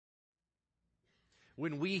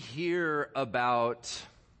When we hear about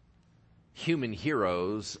human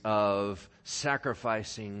heroes of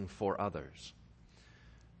sacrificing for others,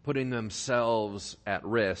 putting themselves at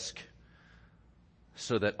risk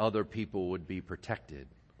so that other people would be protected,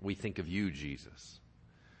 we think of you, Jesus.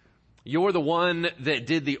 You're the one that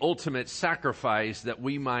did the ultimate sacrifice that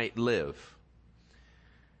we might live.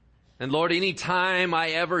 And Lord, anytime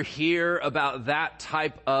I ever hear about that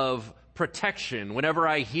type of protection, whenever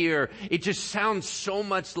I hear, it just sounds so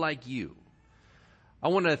much like you. I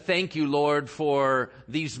want to thank you, Lord, for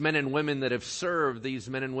these men and women that have served, these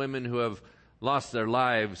men and women who have lost their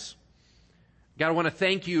lives. God, I want to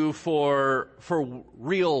thank you for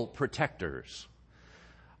real protectors.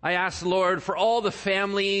 I ask, Lord, for all the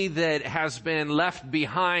family that has been left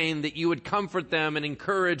behind, that you would comfort them and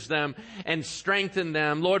encourage them and strengthen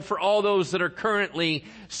them. Lord, for all those that are currently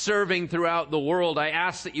serving throughout the world, I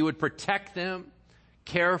ask that you would protect them,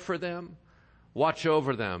 care for them, watch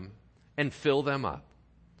over them, and fill them up.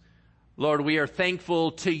 Lord, we are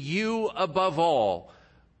thankful to you above all,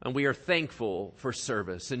 and we are thankful for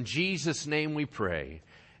service. In Jesus' name we pray.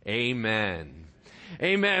 Amen.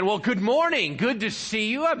 Amen. Well, good morning. Good to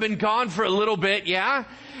see you. I've been gone for a little bit, yeah?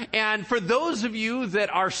 And for those of you that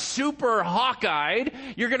are super hawk-eyed,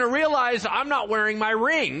 you're going to realize I'm not wearing my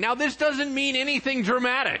ring. Now, this doesn't mean anything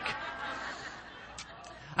dramatic.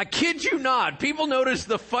 I kid you not. People notice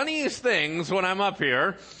the funniest things when I'm up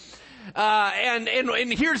here. And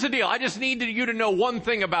here's the deal. I just need you to know one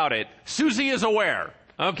thing about it. Susie is aware.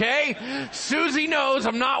 Okay? Susie knows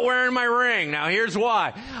I'm not wearing my ring. Now, here's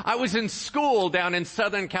why. I was in school down in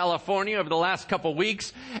Southern California over the last couple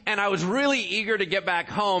weeks, and I was really eager to get back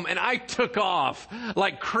home, and I took off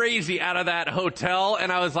like crazy out of that hotel,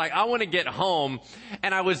 and I was like, I want to get home.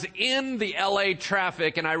 And I was in the LA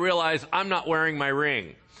traffic, and I realized I'm not wearing my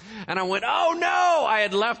ring. And I went, oh no! I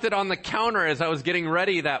had left it on the counter as I was getting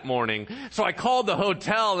ready that morning. So I called the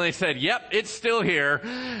hotel and they said, yep, it's still here.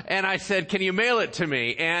 And I said, can you mail it to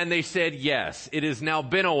me? And they said, yes, it has now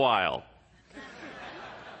been a while.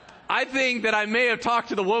 I think that I may have talked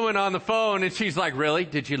to the woman on the phone and she's like, really?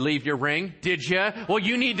 Did you leave your ring? Did you? Well,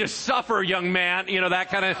 you need to suffer, young man. You know, that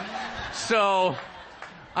kind of. So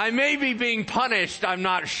I may be being punished. I'm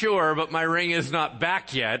not sure, but my ring is not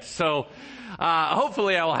back yet. So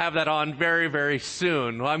hopefully I will have that on very, very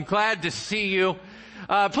soon. Well, I'm glad to see you.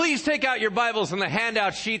 Please take out your Bibles and the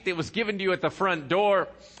handout sheet that was given to you at the front door,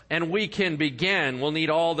 and we can begin. We'll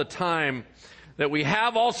need all the time that we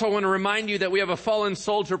have. Also, I want to remind you that we have a fallen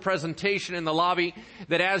soldier presentation in the lobby,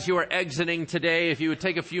 that as you are exiting today, if you would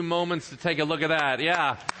take a few moments to take a look at that.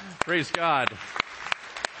 Yeah, praise God.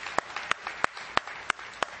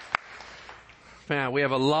 Man, we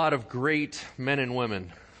have a lot of great men and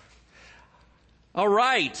women. All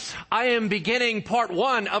right, I am beginning part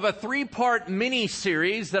one of a 3-part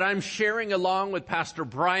mini-series that I'm sharing along with Pastor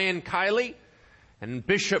Brian Kiley and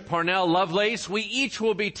Bishop Parnell Lovelace. We each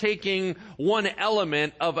will be taking one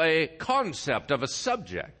element of a concept, of a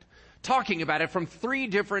subject, talking about it from 3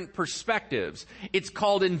 different perspectives. It's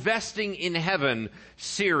called Investing in Heaven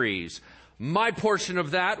series. My portion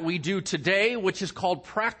of that we do today, which is called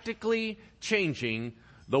Practically Changing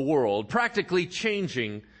the World. Practically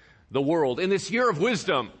Changing the World. In this year of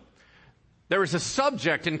wisdom, there is a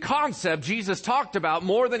subject and concept Jesus talked about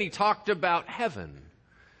more than he talked about heaven.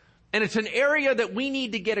 And it's an area that we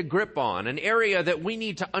need to get a grip on, an area that we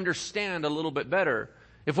need to understand a little bit better.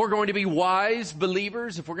 If we're going to be wise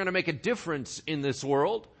believers, if we're going to make a difference in this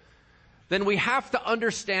world, then we have to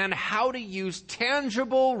understand how to use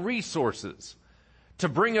tangible resources to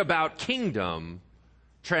bring about kingdom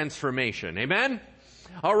transformation. Amen?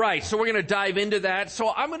 All right, so we're going to dive into that.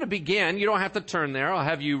 So I'm going to begin. You don't have to turn there. I'll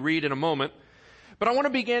have you read in a moment. But I want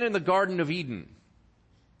to begin in the Garden of Eden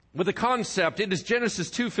with a concept. It is Genesis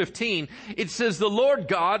 2:15. It says, the Lord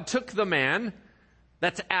God took the man,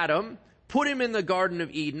 that's Adam, put him in the Garden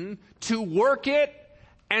of Eden to work it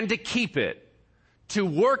and to keep it. To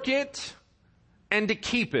work it and to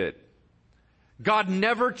keep it. God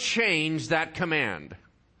never changed that command.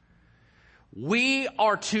 We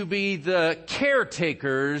are to be the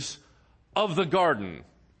caretakers of the garden.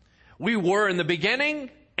 We were in the beginning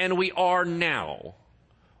and we are now.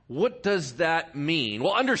 What does that mean?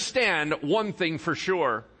 Well, understand one thing for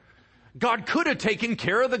sure. God could have taken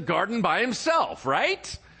care of the garden by himself,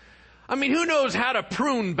 right? I mean, who knows how to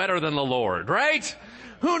prune better than the Lord, right?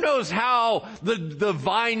 Who knows how the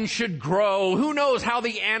vine should grow? Who knows how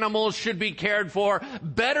the animals should be cared for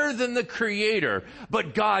better than the Creator?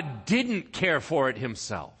 But God didn't care for it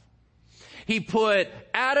himself. He put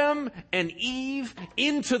Adam and Eve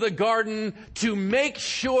into the garden to make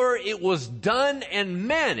sure it was done and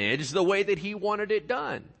managed the way that he wanted it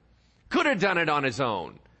done. Could have done it on his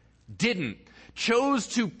own. Didn't. Chose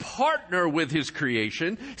to partner with his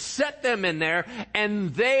creation, set them in there,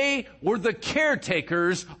 and they were the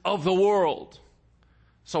caretakers of the world.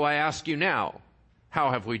 So I ask you now,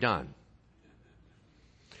 how have we done?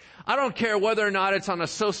 I don't care whether or not it's on a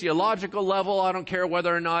sociological level. I don't care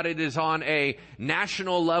whether or not it is on a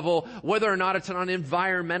national level, whether or not it's on an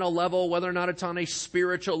environmental level, whether or not it's on a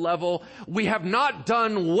spiritual level. We have not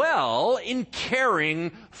done well in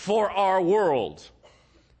caring for our world.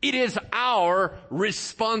 It is our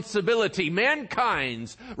responsibility,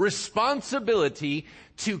 mankind's responsibility,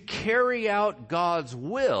 to carry out God's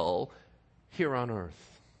will here on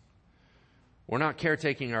earth. We're not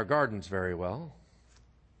caretaking our gardens very well.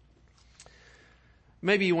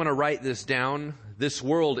 Maybe you want to write this down. This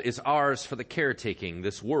world is ours for the caretaking.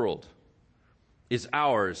 This world is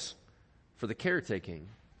ours for the caretaking.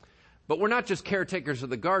 But we're not just caretakers of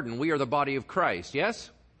the garden. We are the body of Christ, yes?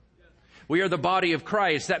 We are the body of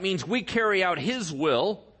Christ. That means we carry out His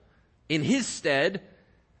will in His stead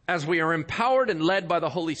as we are empowered and led by the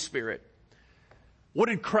Holy Spirit. What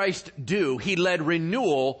did Christ do? He led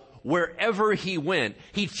renewal wherever He went.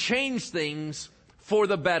 He changed things for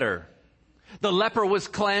the better. The leper was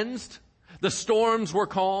cleansed. The storms were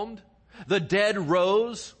calmed. The dead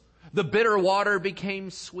rose. The bitter water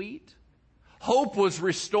became sweet. Hope was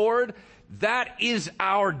restored. That is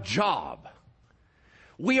our job.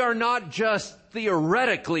 We are not just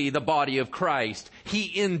theoretically the body of Christ.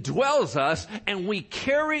 He indwells us, and we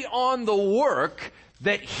carry on the work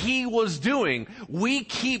that He was doing. We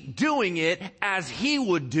keep doing it as He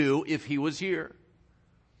would do if He was here.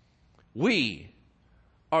 We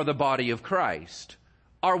are the body of Christ.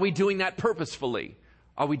 Are we doing that purposefully?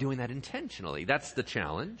 Are we doing that intentionally? That's the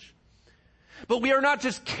challenge. But we are not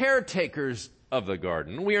just caretakers of the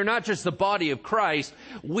garden. We are not just the body of Christ.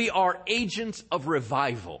 We are agents of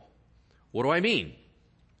revival. What do I mean?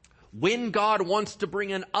 When God wants to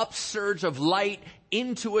bring an upsurge of light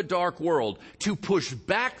into a dark world to push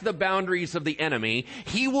back the boundaries of the enemy,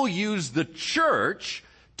 He will use the church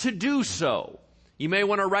to do so. You may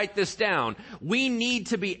want to write this down. We need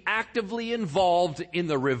to be actively involved in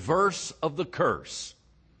the reverse of the curse.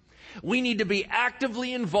 We need to be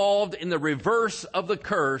actively involved in the reverse of the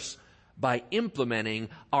curse by implementing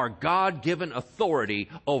our God-given authority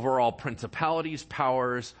over all principalities,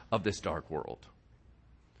 powers of this dark world.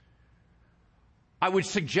 I would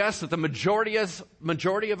suggest that the majority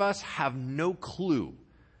of us have no clue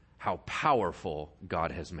how powerful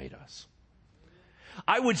God has made us.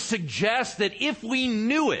 I would suggest that if we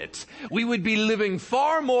knew it, we would be living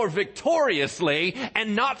far more victoriously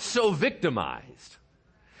and not so victimized.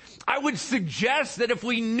 I would suggest that if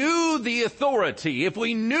we knew the authority, if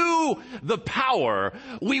we knew the power,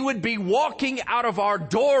 we would be walking out of our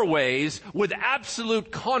doorways with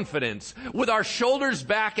absolute confidence, with our shoulders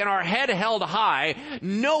back and our head held high,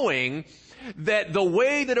 knowing that the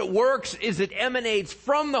way that it works is it emanates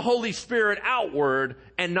from the Holy Spirit outward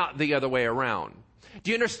and not the other way around.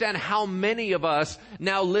 Do you understand how many of us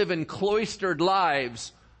now live in cloistered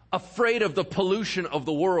lives, afraid of the pollution of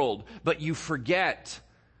the world, but you forget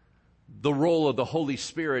the role of the Holy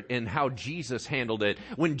Spirit and how Jesus handled it?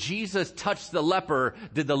 When Jesus touched the leper,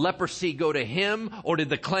 did the leprosy go to him or did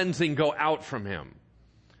the cleansing go out from him?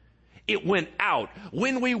 It went out.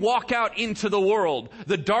 When we walk out into the world,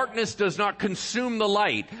 the darkness does not consume the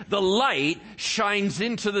light. The light shines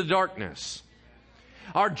into the darkness.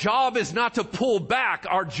 Our job is not to pull back.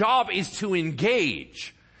 Our job is to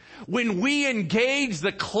engage. When we engage,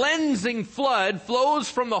 the cleansing flood flows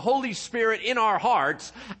from the Holy Spirit in our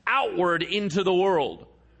hearts outward into the world.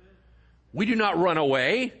 We do not run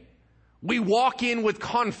away. We walk in with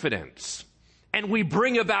confidence and we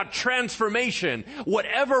bring about transformation.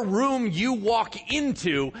 Whatever room you walk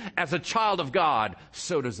into as a child of God,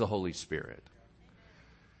 so does the Holy Spirit.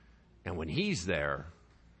 And when He's there,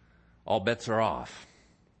 all bets are off.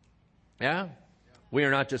 Yeah? We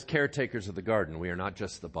are not just caretakers of the garden. We are not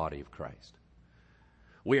just the body of Christ.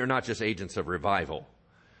 We are not just agents of revival,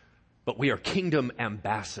 but we are kingdom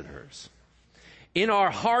ambassadors. In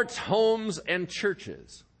our hearts, homes, and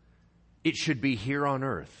churches, it should be here on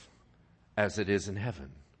earth as it is in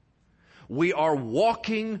heaven. We are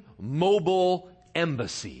walking mobile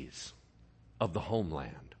embassies of the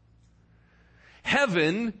homeland.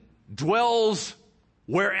 Heaven dwells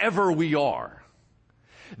wherever we are.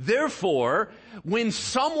 Therefore, when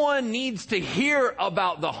someone needs to hear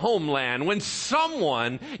about the homeland, when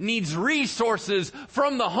someone needs resources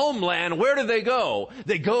from the homeland, where do they go?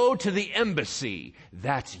 They go to the embassy.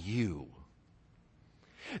 That's you.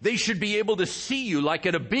 They should be able to see you like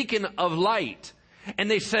at a beacon of light. And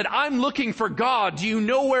they said, I'm looking for God. Do you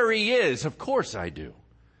know where He is? Of course I do,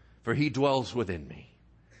 for He dwells within me.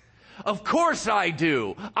 Of course I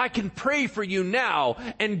do. I can pray for you now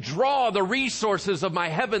and draw the resources of my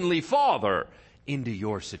Heavenly Father into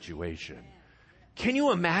your situation. Can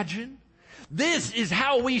you imagine? This is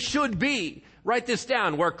how we should be. Write this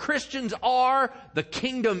down. Where Christians are, the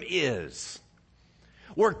kingdom is.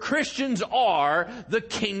 Where Christians are, the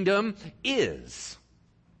kingdom is.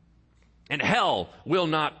 And hell will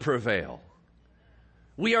not prevail.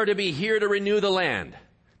 We are to be here to renew the land,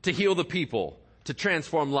 to heal the people, to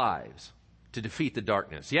transform lives, to defeat the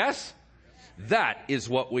darkness. Yes? That is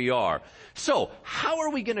what we are. So, how are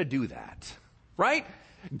we going to do that? Right?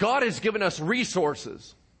 God has given us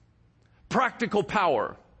resources, practical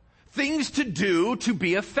power, things to do to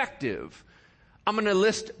be effective. I'm going to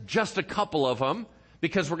list just a couple of them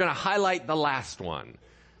because we're going to highlight the last one.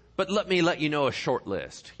 But let me let you know a short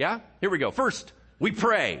list. Yeah? Here we go. First, we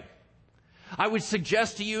pray. I would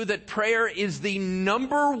suggest to you that prayer is the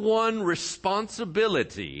number one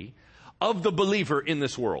responsibility of the believer in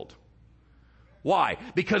this world. Why?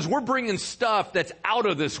 Because we're bringing stuff that's out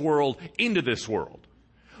of this world into this world.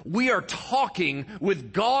 We are talking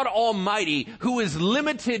with God Almighty, who is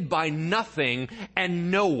limited by nothing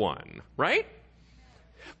and no one, right?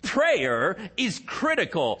 Prayer is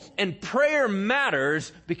critical, and prayer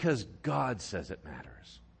matters because God says it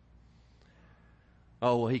matters.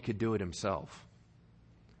 Oh, well, He could do it Himself,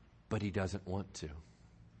 but He doesn't want to.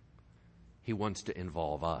 He wants to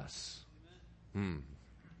involve us.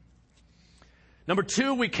 Number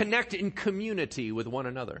two, we connect in community with one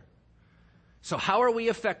another. So how are we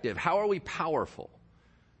effective? How are we powerful?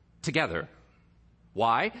 Together.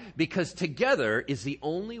 Why? Because together is the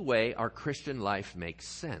only way our Christian life makes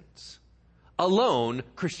sense. Alone,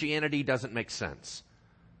 Christianity doesn't make sense.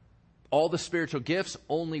 All the spiritual gifts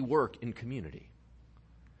only work in community.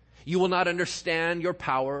 You will not understand your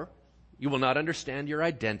power. You will not understand your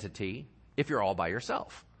identity if you're all by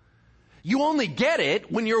yourself. You only get it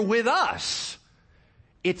when you're with us.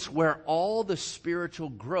 It's where all the spiritual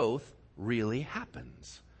growth really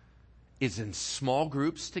happens, is in small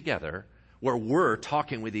groups together where we're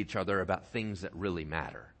talking with each other about things that really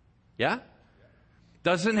matter. Yeah?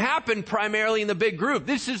 Doesn't happen primarily in the big group.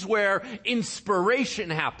 This is where inspiration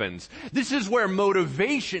happens. This is where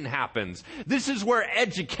motivation happens. This is where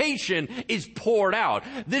education is poured out.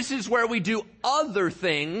 This is where we do other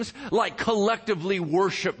things like collectively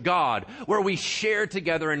worship God, where we share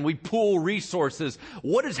together and we pool resources.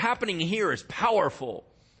 What is happening here is powerful,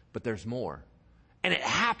 but there's more. And it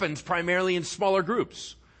happens primarily in smaller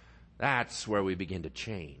groups. That's where we begin to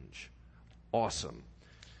change. Awesome.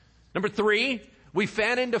 Number three, we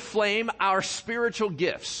fan into flame our spiritual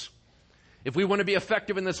gifts. If we want to be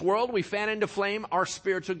effective in this world, we fan into flame our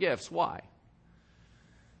spiritual gifts. Why?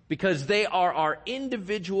 Because they are our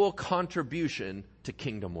individual contribution to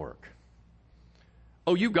kingdom work.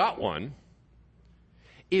 Oh, you got one.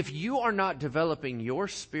 If you are not developing your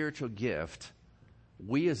spiritual gift,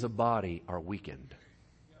 we as a body are weakened.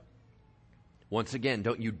 Once again,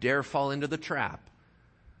 don't you dare fall into the trap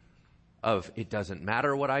of it doesn't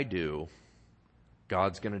matter what I do,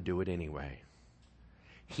 God's going to do it anyway.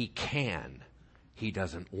 He can. He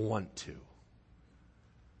doesn't want to.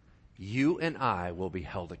 You and I will be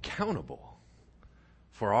held accountable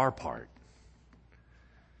for our part.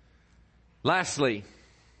 Lastly,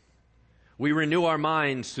 we renew our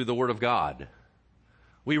minds through the Word of God.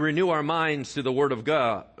 We renew our minds through the Word of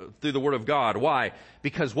God. Through the Word of God. Why?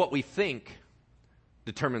 Because what we think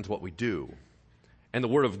determines what we do. And the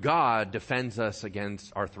Word of God defends us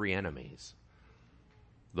against our three enemies: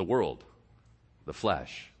 the world, the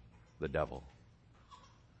flesh, the devil.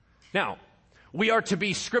 Now, we are to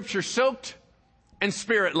be Scripture-soaked and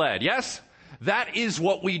Spirit-led, yes? That is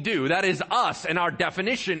what we do. That is us and our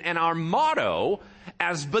definition and our motto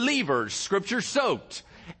as believers, Scripture-soaked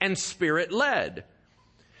and Spirit-led.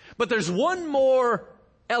 But there's one more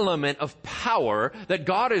element of power that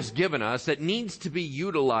God has given us that needs to be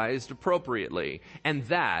utilized appropriately, and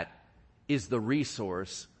that is the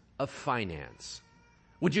resource of finance.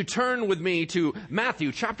 Would you turn with me to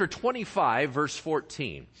Matthew chapter 25, verse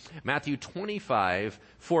 14. Matthew 25,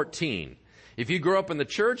 14. If you grew up in the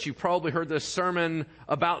church, you probably heard this sermon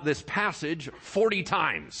about this passage 40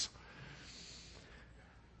 times.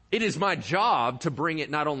 It is my job to bring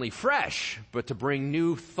it not only fresh, but to bring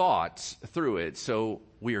new thoughts through it. So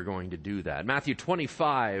we are going to do that. Matthew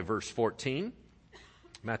 25, verse 14.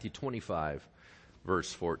 Matthew 25,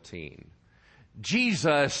 verse 14.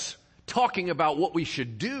 Jesus talking about what we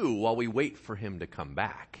should do while we wait for him to come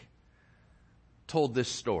back told this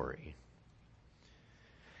story.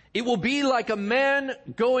 It will be like a man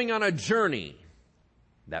going on a journey.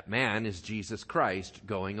 That man is Jesus Christ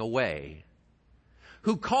going away,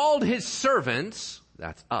 who called his servants,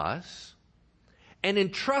 that's us, and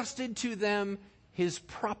entrusted to them his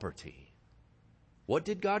property. What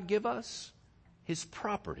did God give us? His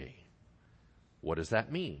property. What does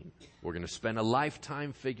that mean? We're going to spend a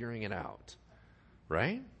lifetime figuring it out,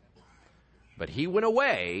 right? But he went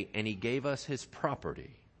away and he gave us his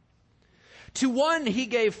property. To one he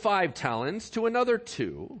gave 5 talents, to another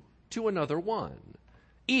 2, to another 1,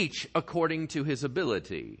 each according to his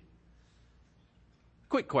ability.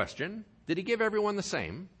 Quick question. Did he give everyone the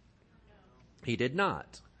same? He did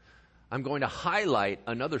not. I'm going to highlight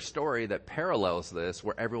another story that parallels this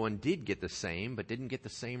where everyone did get the same but didn't get the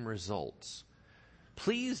same results.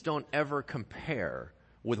 Please don't ever compare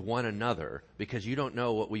with one another because you don't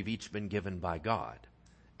know what we've each been given by God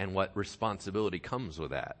and what responsibility comes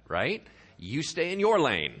with that, right? You stay in your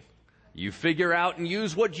lane. You figure out and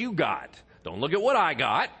use what you got. Don't look at what I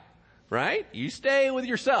got, right? You stay with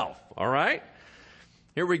yourself, all right?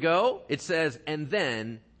 Here we go. It says, and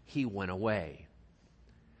then he went away.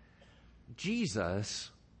 Jesus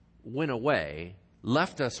went away,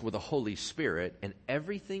 left us with the Holy Spirit and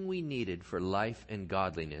everything we needed for life and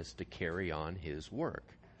godliness to carry on his work.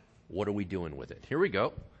 What are we doing with it? Here we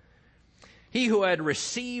go. He who had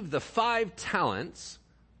received the 5 talents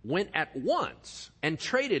went at once and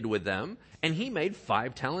traded with them, and he made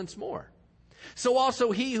 5 talents more. So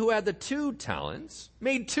also he who had the 2 talents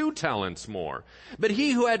made 2 talents more. But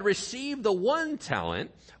he who had received the 1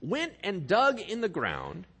 talent went and dug in the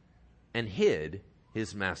ground and hid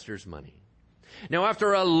his master's money. Now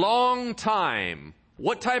after a long time,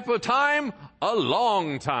 what type of time? A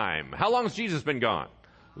long time. How long has Jesus been gone?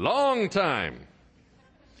 Long time.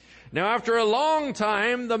 Now after a long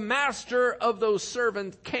time, the master of those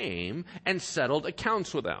servants came and settled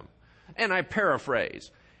accounts with them. And I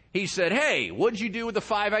paraphrase. He said, hey, what'd you do with the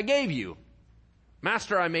 5 I gave you?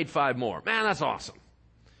 Master, I made 5 more. Man, that's awesome.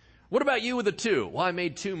 What about you with the 2? Well, I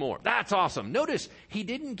made 2 more. That's awesome. Notice he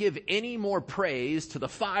didn't give any more praise to the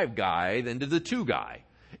 5 guy than to the 2 guy.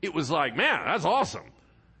 It was like, man, that's awesome.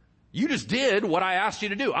 You just did what I asked you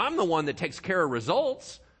to do. I'm the one that takes care of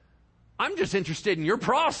results. I'm just interested in your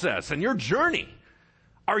process and your journey.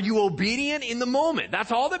 Are you obedient in the moment?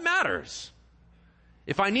 That's all that matters.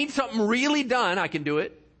 If I need something really done, I can do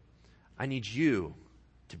it. I need you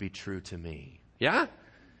to be true to me. Yeah?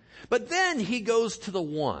 But then he goes to the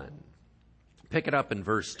 1. Pick it up in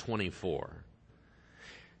verse 24.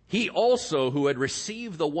 He also, who had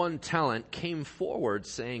received the 1 talent, came forward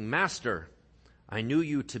saying, Master, I knew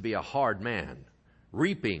you to be a hard man,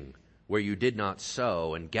 reaping where you did not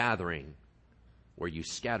sow and gathering where you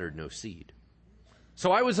scattered no seed.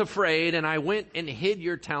 So I was afraid and I went and hid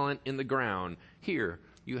your talent in the ground. Here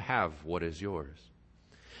you have what is yours.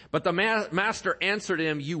 But the master answered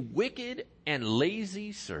him, you wicked and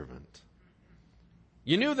lazy servant.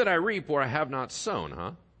 You knew that I reap where I have not sown,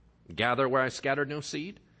 huh? Gather where I scattered no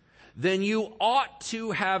seed? Then you ought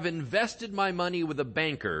to have invested my money with the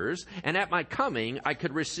bankers, and at my coming I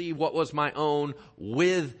could receive what was my own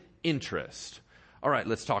with interest. All right,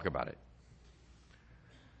 let's talk about it.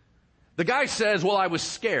 The guy says, well, I was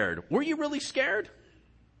scared. Were you really scared?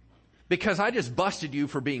 Because I just busted you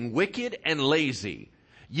for being wicked and lazy.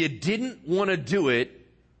 You didn't want to do it,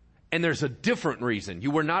 and there's a different reason.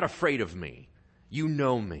 You were not afraid of me. You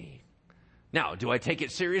know me. Now, do I take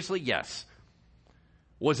it seriously? Yes.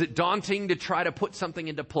 Was it daunting to try to put something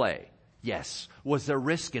into play? Yes. Was there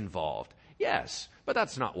risk involved? Yes. But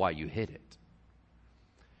that's not why you hid it.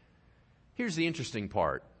 Here's the interesting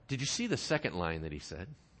part. Did you see the second line that he said?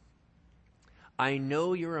 I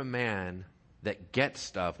know you're a man that gets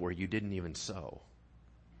stuff where you didn't even sow.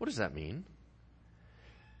 What does that mean?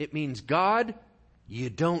 It means, God, you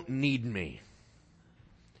don't need me.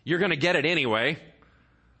 You're going to get it anyway.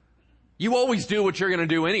 You always do what you're going to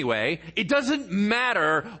do anyway. It doesn't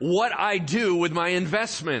matter what I do with my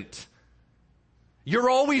investment. You're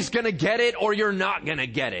always going to get it or you're not going to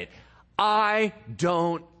get it. I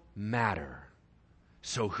don't matter.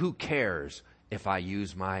 So who cares if I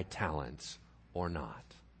use my talents or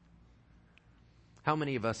not? How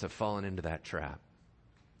many of us have fallen into that trap?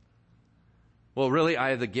 Well, really,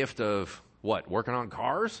 I have the gift of, what, working on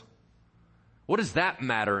cars? What does that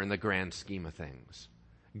matter in the grand scheme of things?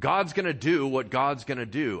 God's going to do what God's going to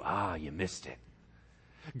do. Ah, you missed it.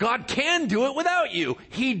 God can do it without you.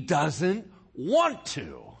 He doesn't want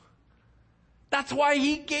to. That's why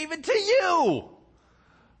he gave it to you.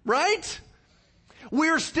 Right?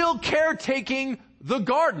 We're still caretaking the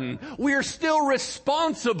garden. We are still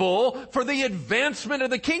responsible for the advancement of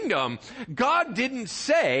the kingdom. God didn't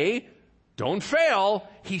say, don't fail.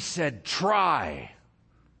 He said, try.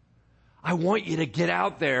 I want you to get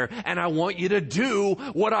out there and I want you to do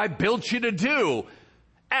what I built you to do.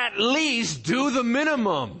 At least do the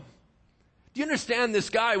minimum. Do you understand? This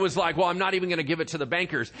guy was like, well, I'm not even going to give it to the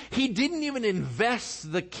bankers. He didn't even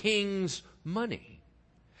invest the king's money.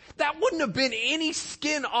 That wouldn't have been any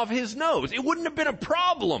skin off his nose. It wouldn't have been a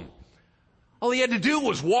problem. All he had to do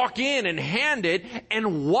was walk in and hand it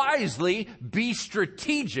and wisely be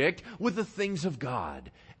strategic with the things of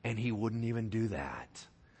God. And he wouldn't even do that.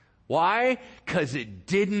 Why? Because it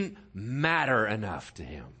didn't matter enough to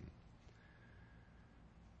him.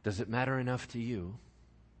 Does it matter enough to you?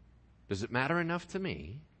 Does it matter enough to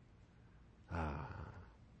me?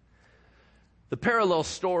 The parallel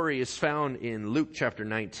story is found in Luke chapter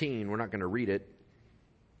 19. We're not going to read it,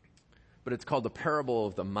 but it's called the parable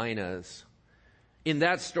of the minas. In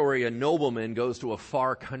that story, a nobleman goes to a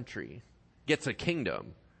far country, gets a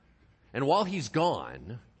kingdom, and while he's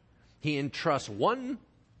gone, he entrusts 1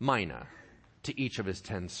 mina to each of his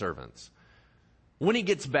 10 servants. When he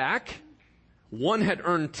gets back, 1 had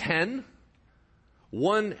earned 10,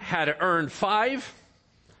 1 had earned 5,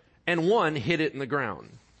 and 1 hid it in the ground.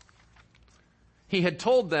 He had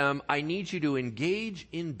told them, I need you to engage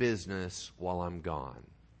in business while I'm gone.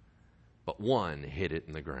 But 1 hid it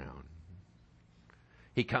in the ground.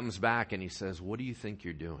 He comes back and he says, what do you think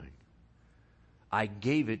you're doing? I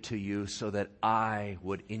gave it to you so that I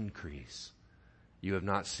would increase. You have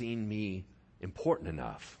not seen me important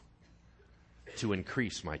enough to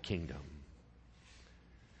increase my kingdom.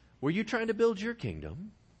 Were you trying to build your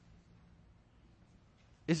kingdom?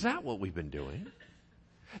 Is that what we've been doing?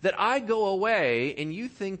 That I go away and you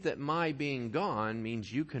think that my being gone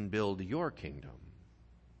means you can build your kingdom.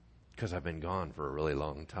 Because I've been gone for a really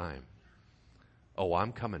long time. Oh,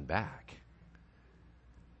 I'm coming back.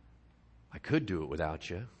 I could do it without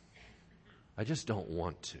you. I just don't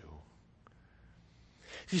want to.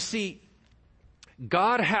 You see,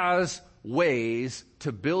 God has ways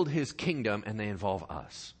to build his kingdom and they involve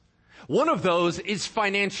us. One of those is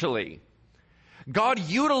financially. God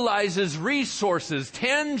utilizes resources,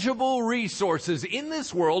 tangible resources in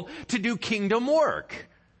this world to do kingdom work.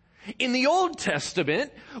 In the Old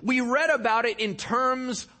Testament, we read about it in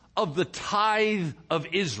terms of the tithe of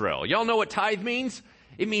Israel. Y'all know what tithe means?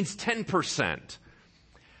 It means 10%.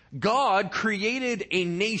 God created a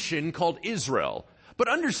nation called Israel. But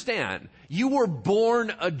understand, you were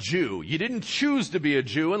born a Jew. You didn't choose to be a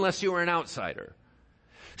Jew unless you were an outsider.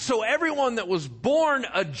 So everyone that was born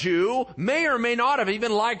a Jew may or may not have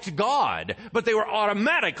even liked God, but they were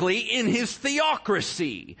automatically in his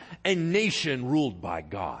theocracy, a nation ruled by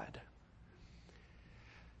God.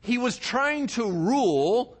 He was trying to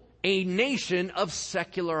rule a nation of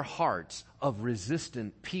secular hearts, of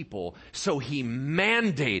resistant people, so he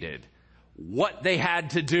mandated what they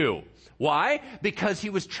had to do. Why? Because he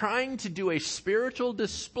was trying to do a spiritual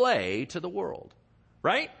display to the world,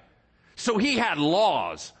 right? So he had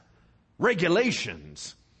laws,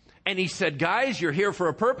 regulations, and he said, guys, you're here for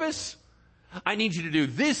a purpose. I need you to do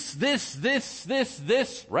this,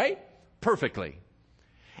 right? Perfectly.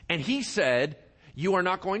 And he said, you are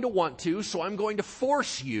not going to want to, so I'm going to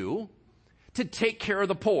force you to take care of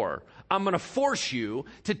the poor. I'm going to force you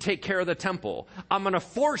to take care of the temple. I'm going to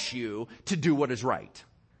force you to do what is right.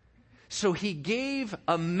 So he gave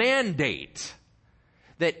a mandate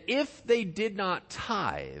that if they did not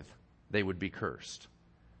tithe, they would be cursed,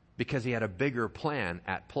 because he had a bigger plan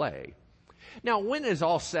at play. Now, when is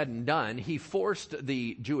all said and done, he forced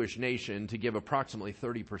the Jewish nation to give approximately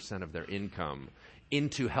 30% of their income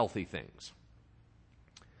into healthy things.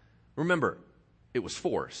 Remember, it was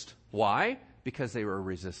forced. Why? Because they were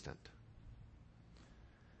resistant.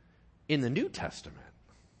 In the New Testament,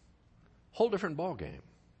 whole different ballgame.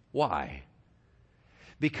 Why?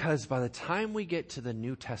 Because by the time we get to the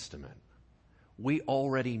New Testament, we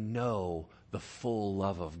already know the full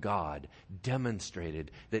love of God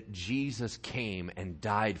demonstrated that Jesus came and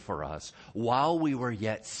died for us while we were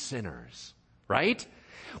yet sinners, right?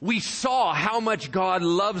 We saw how much God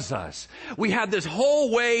loves us. We had this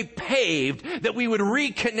whole way paved that we would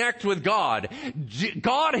reconnect with God.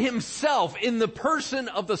 God himself, in the person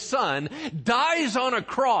of the Son, dies on a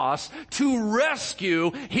cross to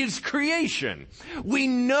rescue his creation. We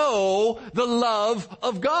know the love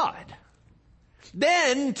of God.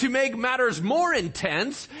 Then, to make matters more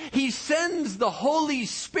intense, he sends the Holy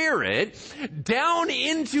Spirit down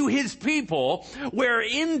into his people, where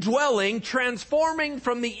indwelling, transforming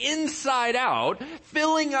from the inside out,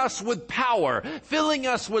 filling us with power, filling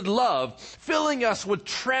us with love, filling us with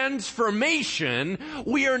transformation,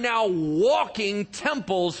 we are now walking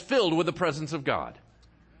temples filled with the presence of God.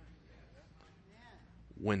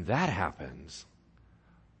 When that happens,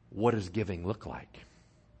 what does giving look like?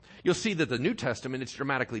 You'll see that the New Testament, it's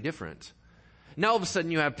dramatically different. Now all of a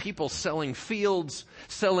sudden you have people selling fields,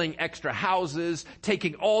 selling extra houses,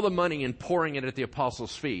 taking all the money and pouring it at the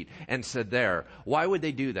apostles' feet and said there. Why would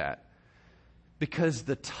they do that? Because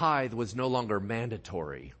the tithe was no longer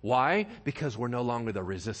mandatory. Why? Because we're no longer the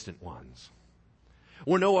resistant ones.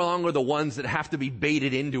 We're no longer the ones that have to be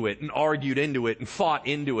baited into it and argued into it and fought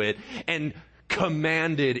into it and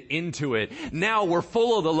commanded into it. Now we're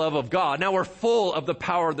full of the love of God. Now we're full of the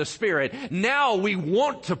power of the Spirit. Now we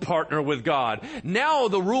want to partner with God. Now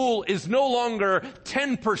the rule is no longer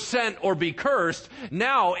 10% or be cursed.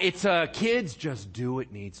 Now it's kids, just do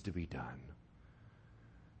what needs to be done.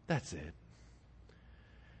 That's it.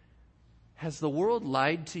 Has the world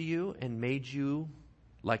lied to you and made you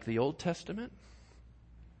like the Old Testament,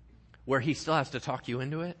 where he still has to talk you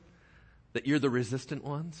into it? That you're the resistant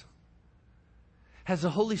ones? Has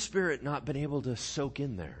the Holy Spirit not been able to soak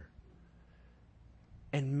in there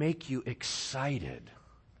and make you excited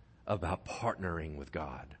about partnering with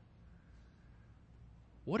God?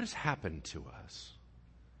 What has happened to us?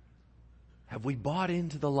 Have we bought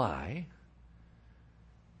into the lie?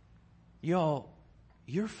 Y'all,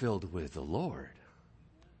 you're filled with the Lord.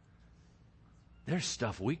 There's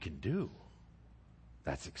stuff we can do.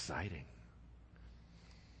 That's exciting.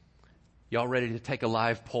 Y'all ready to take a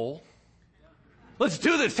live poll? Let's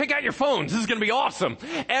do this. Take out your phones. This is going to be awesome.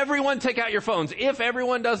 Everyone take out your phones. If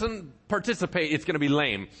everyone doesn't participate, it's going to be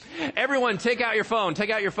lame. Everyone take out your phone.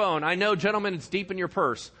 Take out your phone. I know, gentlemen, it's deep in your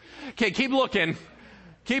purse. Okay, keep looking.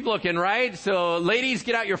 Keep looking, right? So ladies,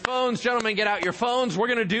 get out your phones. Gentlemen, get out your phones. We're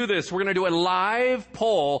going to do this. We're going to do a live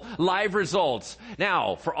poll, live results.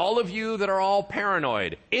 Now, for all of you that are all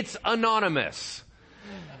paranoid, it's anonymous.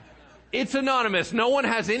 It's anonymous. No one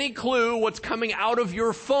has any clue what's coming out of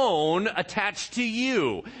your phone attached to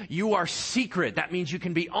you. You are secret. That means you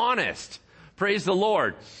can be honest. Praise the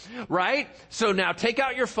Lord. Right? So now take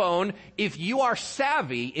out your phone. If you are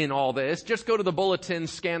savvy in all this, just go to the bulletin,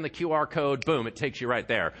 scan the QR code, boom, it takes you right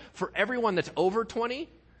there. For everyone that's over 20,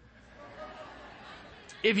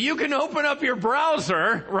 if you can open up your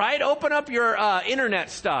browser, right? Open up your internet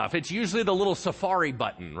stuff. It's usually the little Safari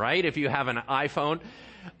button, right? If you have an iPhone.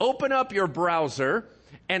 Open up your browser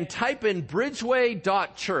and type in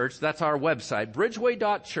bridgeway.church. That's our website.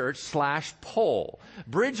 Bridgeway.church/poll.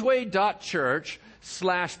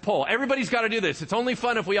 Bridgeway.church/poll. Everybody's got to do this. It's only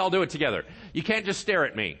fun if we all do it together. You can't just stare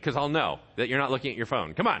at me because I'll know that you're not looking at your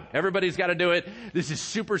phone. Come on. Everybody's got to do it. This is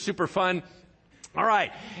super, super fun. All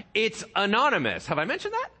right. It's anonymous. Have I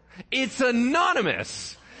mentioned that? It's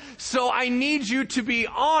anonymous. So I need you to be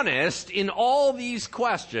honest in all these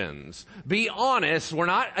questions. Be honest. We're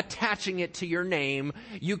not attaching it to your name.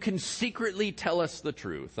 You can secretly tell us the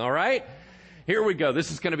truth. All right? Here we go.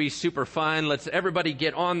 This is going to be super fun. Let's everybody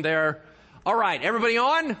get on there. All right. Everybody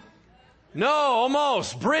on? No,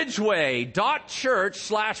 almost.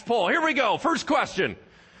 Bridgeway.church/poll. Here we go. First question.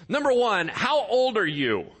 Number 1, how old are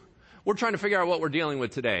you? We're trying to figure out what we're dealing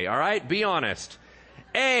with today. All right? Be honest.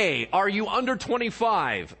 A, are you under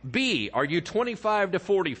 25? B, are you 25 to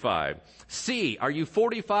 45? C, are you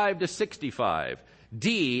 45 to 65?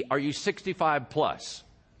 D, are you 65 plus?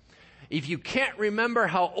 If you can't remember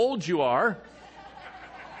how old you are,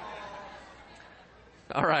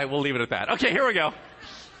 all right, we'll leave it at that. Okay, here we go.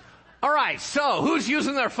 All right, so who's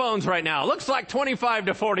using their phones right now? Looks like 25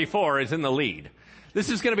 to 44 is in the lead. This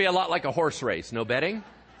is going to be a lot like a horse race. No betting?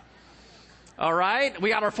 All right, we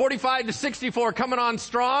got our 45 to 64 coming on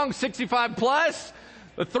strong, 65 plus.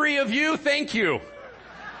 The 3 of you, thank you.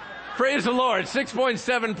 Praise the Lord,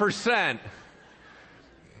 6.7%.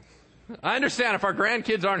 I understand if our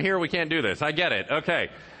grandkids aren't here, we can't do this. I get it. Okay.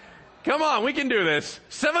 Come on, we can do this.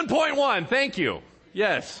 7.1, thank you.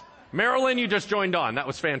 Yes. Marilyn, you just joined on. That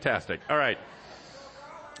was fantastic. All right.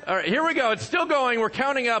 All right, here we go. It's still going. We're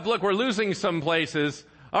counting up. Look, we're losing some places.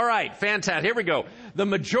 All right, fantastic. Here we go. The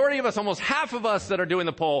majority of us, almost half of us that are doing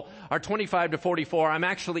the poll are 25 to 44. I'm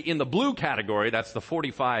actually in the blue category. That's the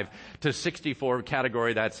 45 to 64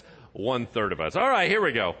 category. That's 1/3 of us. All right, here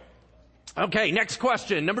we go. Okay, next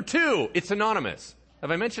question. Number 2, it's anonymous.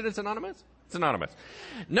 Have I mentioned it's anonymous? It's anonymous.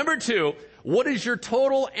 Number 2, what is your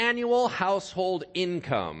total annual household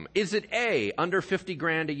income? Is it A, under 50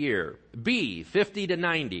 grand a year? B, 50 to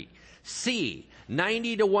 90? C,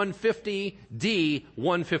 90 to 150? D,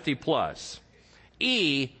 150 plus?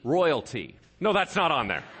 E, royalty. No, that's not on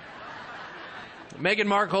there. Meghan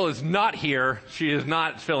Markle is not here. She is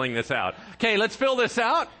not filling this out. Okay, let's fill this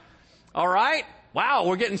out. All right. Wow,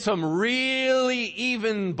 we're getting some really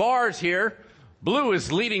even bars here. Blue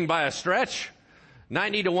is leading by a stretch.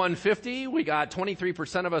 90 to 150. We got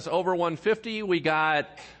 23% of us over 150. We got,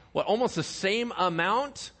 almost the same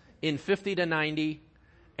amount in 50 to 90.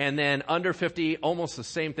 And then under 50, almost the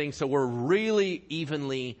same thing. So we're really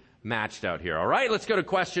evenly matched out here. All right, let's go to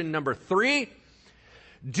question number 3.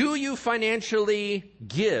 Do you financially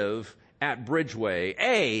give at Bridgeway?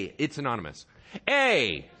 A, it's anonymous.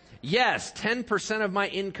 A, yes, 10% of my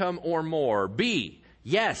income or more. B,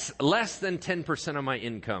 yes, less than 10% of my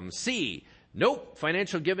income. C, nope,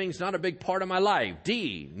 financial giving's not a big part of my life.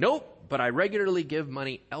 D, nope, but I regularly give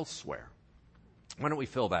money elsewhere. Why don't we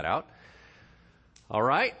fill that out? All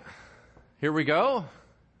right, here we go.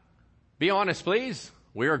 Be honest, please.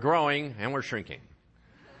 We are growing and we're shrinking.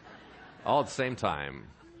 All at the same time.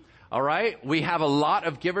 All right. We have a lot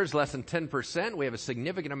of givers, less than 10%. We have a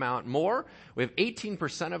significant amount more. We have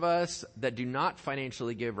 18% of us that do not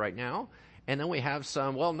financially give right now. And then we have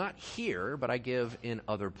some, not here, but I give in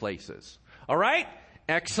other places. All right.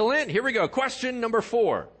 Excellent. Here we go. Question number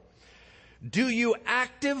 4. Do you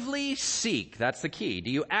actively seek, that's the key, do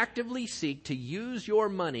you actively seek to use your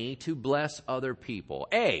money to bless other people?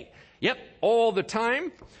 A, yep, all the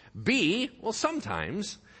time. B,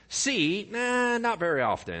 sometimes. C, not very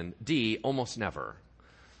often. D, almost never.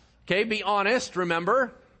 Okay, be honest.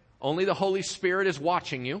 Remember, only the Holy Spirit is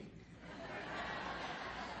watching you.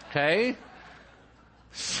 Okay?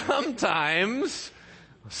 Sometimes,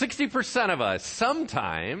 60% of us,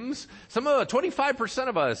 sometimes, 25%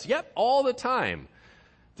 of us, yep, all the time.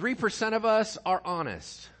 3% of us are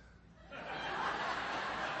honest.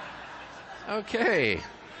 Okay,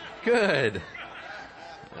 good.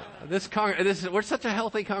 We're such a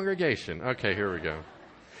healthy congregation. Okay, here we go.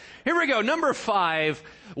 Here we go. Number 5.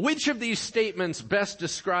 Which of these statements best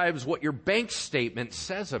describes what your bank statement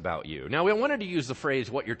says about you? Now, we wanted to use the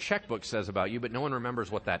phrase what your checkbook says about you, but no one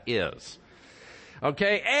remembers what that is.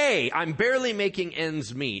 Okay, A, I'm barely making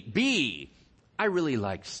ends meet. B, I really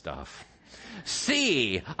like stuff.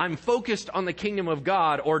 C, I'm focused on the kingdom of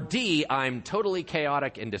God. Or D, I'm totally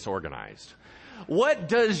chaotic and disorganized. What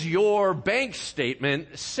does your bank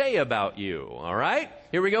statement say about you? All right,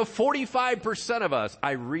 here we go. 45% of us,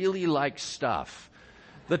 I really like stuff.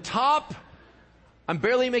 The top, I'm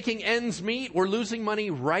barely making ends meet. We're losing money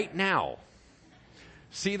right now.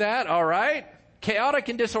 See that? All right. Chaotic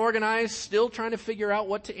and disorganized, still trying to figure out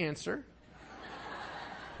what to answer.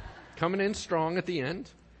 Coming in strong at the end.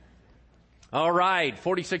 All right,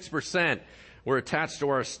 46%. We're attached to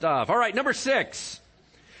our stuff. All right, number 6.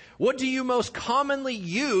 What do you most commonly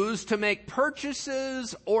use to make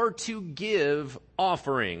purchases or to give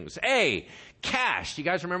offerings? A, cash. Do you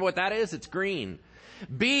guys remember what that is? It's green.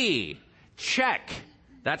 B, check.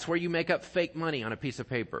 That's where you make up fake money on a piece of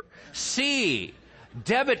paper. C,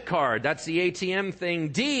 debit card. That's the ATM thing.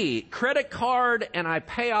 D, credit card and I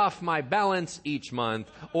pay off my balance each month.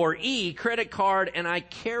 Or E, credit card and I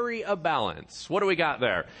carry a balance. What do we got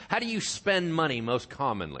there? How do you spend money most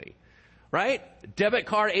commonly? Right? Debit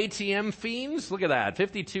card, ATM fiends. Look at that.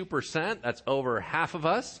 52%. That's over half of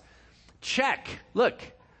us. Check. Look.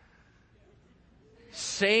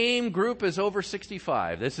 Same group as over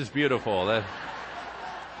 65. This is beautiful. The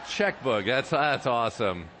checkbook. That's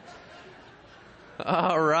awesome.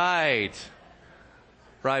 All right.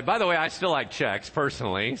 Right. By the way, I still like checks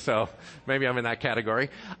personally, so maybe I'm in that category.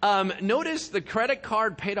 Notice the credit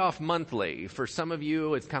card paid off monthly. For some of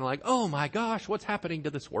you, it's kind of like, oh my gosh, what's happening to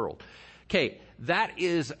this world? Okay, that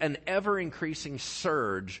is an ever-increasing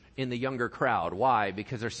surge in the younger crowd. Why?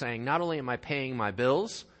 Because they're saying, not only am I paying my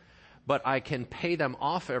bills, but I can pay them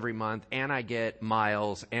off every month, and I get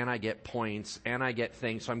miles, and I get points, and I get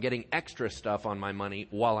things. So I'm getting extra stuff on my money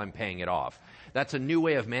while I'm paying it off. That's a new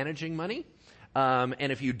way of managing money.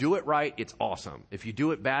 And if you do it right, it's awesome. If you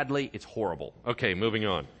do it badly, it's horrible. Okay, moving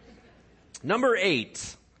on. Number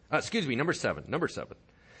 7. Number 7.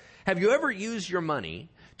 Have you ever used your money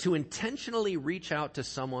to intentionally reach out to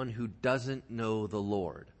someone who doesn't know the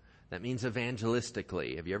Lord? That means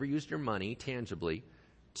evangelistically. Have you ever used your money tangibly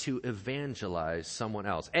to evangelize someone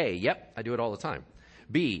else? A, yep, I do it all the time.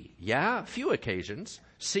 B, yeah, a few occasions.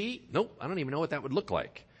 C, nope, I don't even know what that would look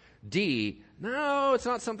like. D, no, it's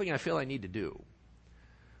not something I feel I need to do.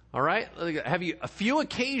 All right? Have you a few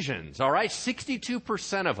occasions, all right?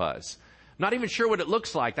 62% of us. Not even sure what it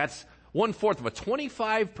looks like. That's 1/4 of a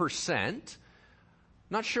 25%.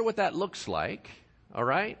 Not sure what that looks like, all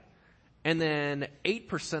right? And then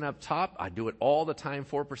 8% up top, I do it all the time,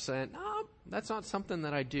 4%. No, that's not something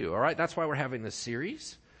that I do, all right? That's why we're having this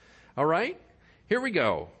series, all right? Here we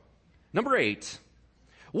go. Number 8.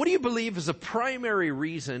 What do you believe is the primary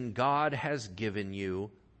reason God has given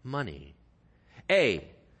you money? A,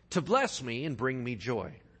 to bless me and bring me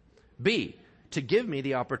joy. B, to give me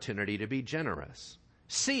the opportunity to be generous.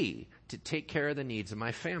 C, to take care of the needs of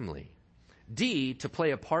my family. D, to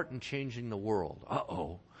play a part in changing the world.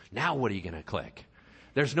 Uh-oh. Now what are you going to click?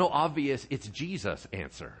 There's no obvious, it's Jesus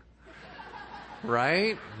answer.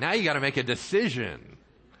 Right? Now you got to make a decision.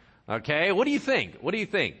 Okay? What do you think? What do you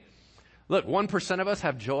think? Look, 1% of us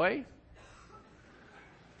have joy.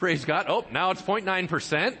 Praise God. Oh, now it's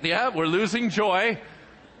 0.9%. Yeah, we're losing joy.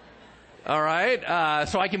 All right.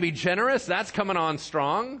 So I can be generous. That's coming on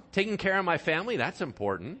strong. Taking care of my family. That's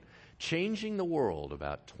important. Changing the world.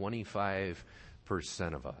 About 25%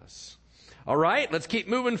 of us. All right. Let's keep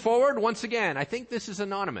moving forward. Once again, I think this is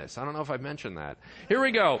anonymous. I don't know if I've mentioned that. Here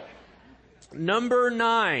we go. Number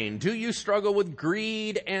 9. Do you struggle with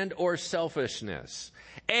greed and or selfishness?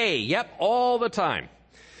 A, yep, all the time.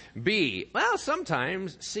 B, well,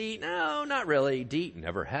 sometimes. C, no, not really. D,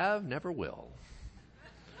 never have, never will.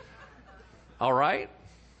 All right?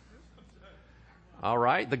 All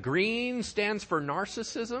right. The green stands for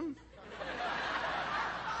narcissism.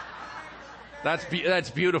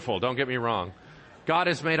 That's beautiful. Don't get me wrong. God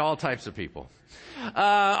has made all types of people.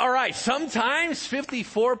 All right. Sometimes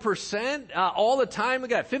 54%, all the time.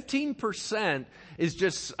 Look at that. 15% is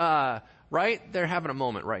just, right? They're having a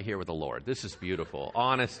moment right here with the Lord. This is beautiful.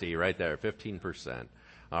 Honesty right there. 15%.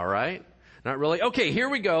 All right. Not really. Okay. Here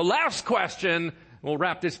we go. Last question. We'll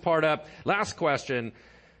wrap this part up. Last question.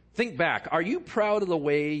 Think back. Are you proud of the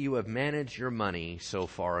way you have managed your money so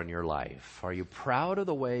far in your life? Are you proud of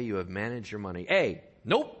the way you have managed your money? A,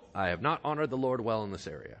 nope, I have not honored the Lord well in this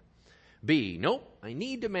area. B, nope, I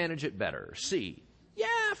need to manage it better. C,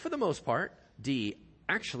 yeah, for the most part. D,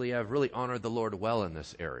 actually, I've really honored the Lord well in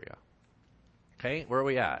this area. Okay, where are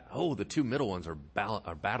we at? Oh, the two middle ones are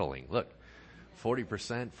battling. Look,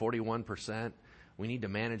 40%, 41%. We need to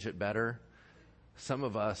manage it better. Some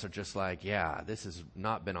of us are just like, yeah, this has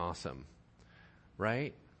not been awesome,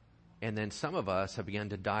 right? And then some of us have begun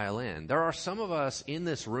to dial in. There are some of us in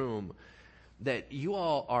this room that you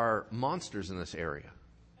all are monsters in this area.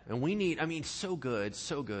 And we need, so good,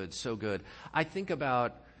 so good, so good. I'm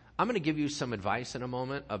going to give you some advice in a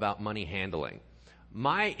moment about money handling.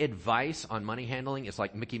 My advice on money handling is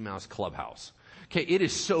like Mickey Mouse Clubhouse. Okay, it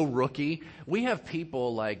is so rookie. We have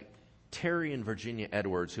people like Terry and Virginia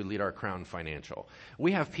Edwards, who lead our Crown Financial.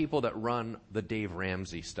 We have people that run the Dave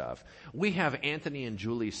Ramsey stuff. We have Anthony and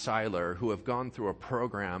Julie Seiler, who have gone through a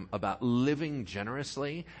program about living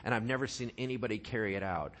generously, and I've never seen anybody carry it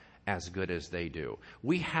out as good as they do.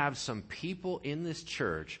 We have some people in this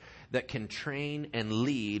church that can train and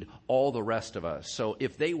lead all the rest of us. So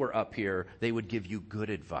if they were up here, they would give you good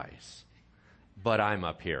advice. But I'm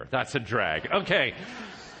up here. That's a drag. Okay.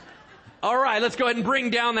 All right, let's go ahead and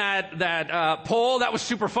bring down that poll. That was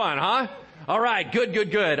super fun, huh? All right,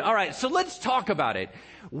 good. All right, so let's talk about it.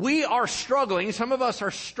 We are struggling. Some of us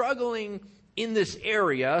are struggling in this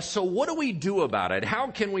area. So what do we do about it?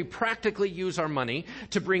 How can we practically use our money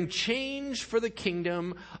to bring change for the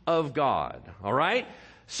kingdom of God? All right?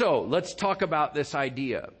 So let's talk about this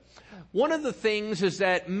idea. One of the things is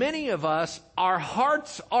that many of us, our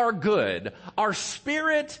hearts are good, our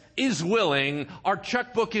spirit is willing, our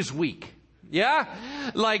checkbook is weak. Yeah?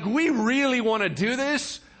 Like we really want to do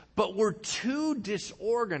this, but we're too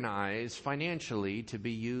disorganized financially to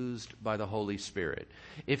be used by the Holy Spirit.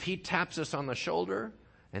 If He taps us on the shoulder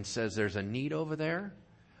and says there's a need over there,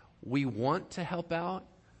 we want to help out,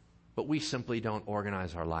 but we simply don't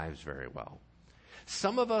organize our lives very well.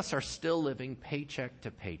 Some of us are still living paycheck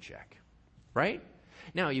to paycheck. Right?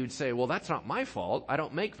 Now, you would say, well, that's not my fault. I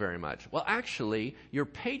don't make very much. Well, actually, your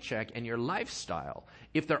paycheck and your lifestyle,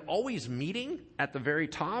 if they're always meeting at the very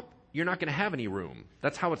top, you're not going to have any room.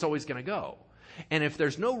 That's how it's always going to go. And if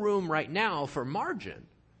there's no room right now for margin,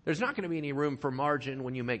 there's not going to be any room for margin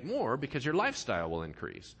when you make more because your lifestyle will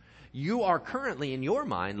increase. You are currently, in your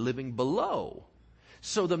mind, living below.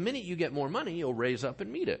 So the minute you get more money, you'll raise up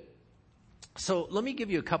and meet it. So let me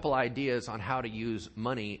give you a couple ideas on how to use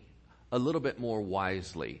money a little bit more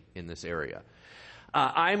wisely in this area.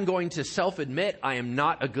 I'm going to self-admit I am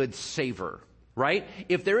not a good saver, right?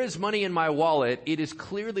 If there is money in my wallet, it is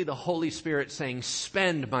clearly the Holy Spirit saying,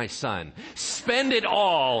 spend, my son. Spend it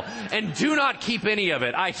all and do not keep any of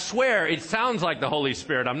it. I swear it sounds like the Holy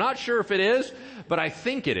Spirit. I'm not sure if it is, but I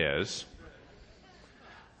think it is.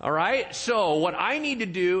 All right? So what I need to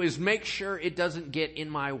do is make sure it doesn't get in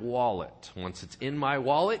my wallet. Once it's in my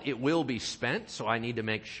wallet, it will be spent, so I need to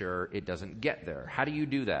make sure it doesn't get there. How do you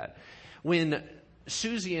do that? When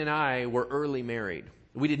Susie and I were early married,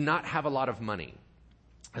 we did not have a lot of money.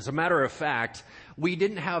 As a matter of fact, we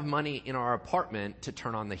didn't have money in our apartment to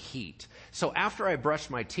turn on the heat. So after I brushed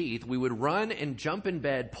my teeth, we would run and jump in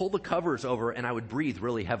bed, pull the covers over, and I would breathe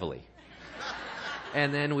really heavily.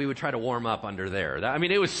 And then we would try to warm up under there.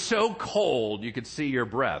 It was so cold you could see your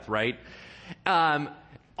breath, right?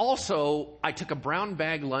 Also, I took a brown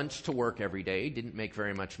bag lunch to work every day. Didn't make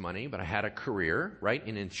very much money, but I had a career, right?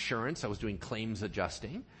 In insurance, I was doing claims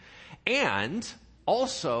adjusting. And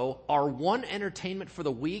also, our one entertainment for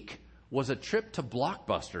the week was a trip to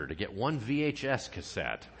Blockbuster to get one VHS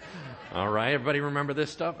cassette. All right, everybody remember this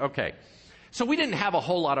stuff? Okay. So we didn't have a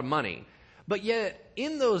whole lot of money. But yet,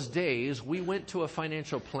 in those days, we went to a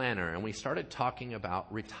financial planner and we started talking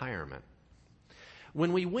about retirement.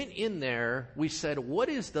 When we went in there, we said, what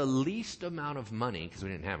is the least amount of money, because we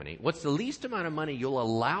didn't have any, what's the least amount of money you'll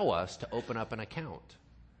allow us to open up an account?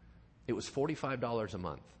 It was $45 a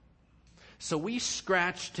month. So we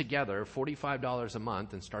scratched together $45 a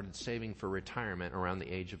month and started saving for retirement around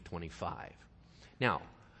the age of 25. Now,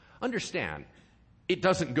 understand, it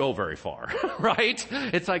doesn't go very far, right?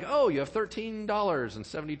 It's like, oh, you have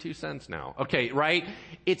 $13.72 now. Okay, right?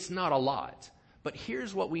 It's not a lot. But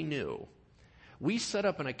here's what we knew. We set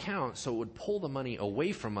up an account so it would pull the money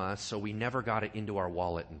away from us so we never got it into our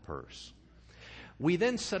wallet and purse. We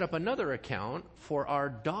then set up another account for our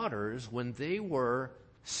daughters when they were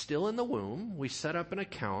still in the womb. We set up an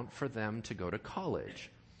account for them to go to college.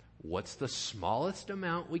 What's the smallest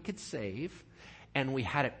amount we could save? And we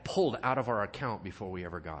had it pulled out of our account before we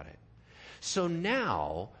ever got it. So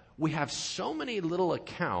now we have so many little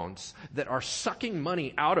accounts that are sucking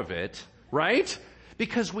money out of it, right?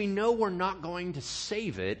 Because we know we're not going to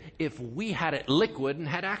save it if we had it liquid and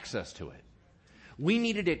had access to it. We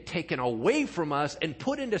needed it taken away from us and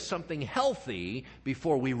put into something healthy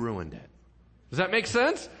before we ruined it. Does that make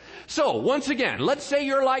sense? So, once again, let's say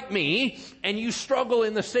you're like me and you struggle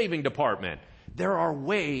in the saving department. There are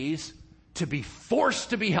ways to be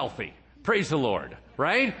forced to be healthy. Praise the Lord,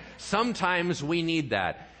 right? Sometimes we need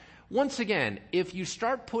that. Once again, if you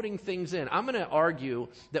start putting things in, I'm going to argue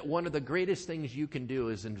that one of the greatest things you can do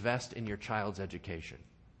is invest in your child's education,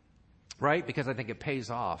 right? Because I think it pays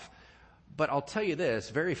off. But I'll tell you this,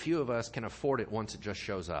 very few of us can afford it once it just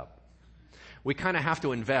shows up. We kind of have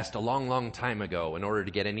to invest a long, long time ago in order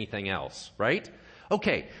to get anything else, right?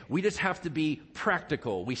 Okay, we just have to be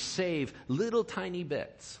practical. We save little tiny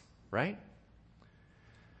bits, right?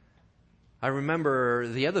 I remember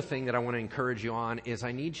the other thing that I want to encourage you on is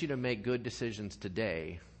I need you to make good decisions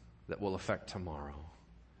today that will affect tomorrow.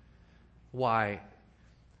 Why?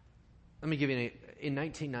 Let me give you in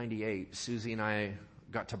 1998, Susie and I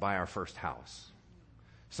got to buy our first house.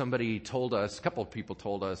 Somebody told us, a couple of people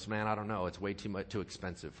told us, man, I don't know, it's way too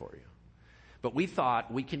expensive for you. But we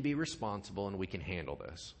thought we can be responsible and we can handle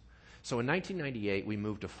this. So in 1998, we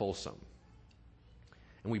moved to Folsom.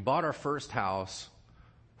 And we bought our first house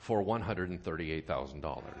for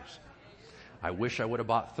 $138,000. I wish I would have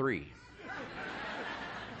bought 3.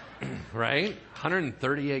 Right?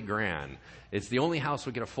 $138,000. It's the only house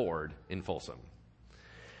we could afford in Folsom.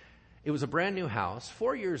 It was a brand new house.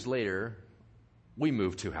 4 years later, we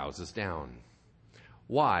moved 2 houses down.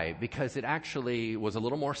 Why? Because it actually was a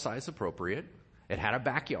little more size appropriate. It had a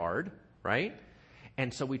backyard, right?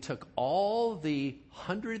 And so we took all the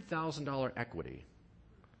 $100,000 equity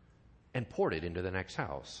and poured it into the next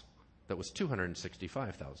house that was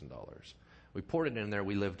 $265,000. We poured it in there.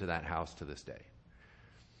 We lived to that house to this day.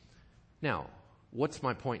 Now, what's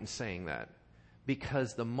my point in saying that?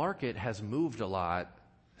 Because the market has moved a lot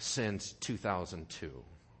since 2002,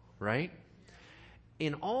 right?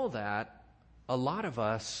 In all that, a lot of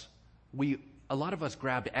us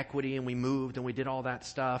grabbed equity and we moved and we did all that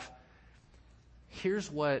stuff.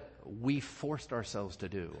 Here's what we forced ourselves to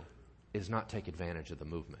do, is not take advantage of the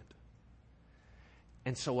movement.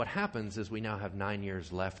 And so what happens is we now have 9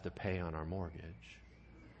 years left to pay on our mortgage.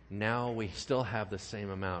 Now we still have the same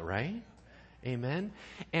amount, right? Amen?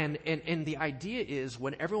 And the idea is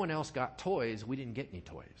when everyone else got toys, we didn't get any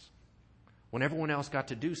toys. When everyone else got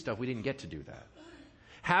to do stuff, we didn't get to do that.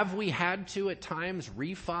 Have we had to at times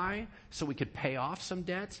refi so we could pay off some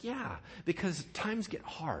debts? Yeah, because times get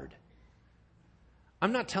hard.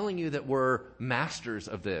 I'm not telling you that we're masters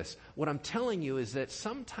of this. What I'm telling you is that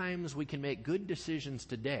sometimes we can make good decisions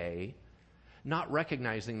today, not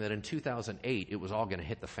recognizing that in 2008 it was all going to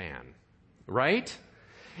hit the fan, right?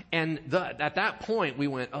 And at that point we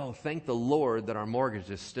went, oh, thank the Lord that our mortgage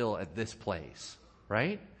is still at this place,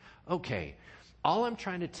 right? Okay, all I'm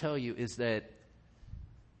trying to tell you is that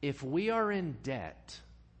if we are in debt,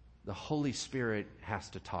 the Holy Spirit has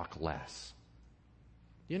to talk less.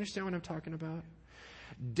 Do you understand what I'm talking about?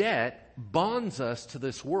 Debt bonds us to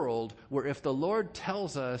this world where if the Lord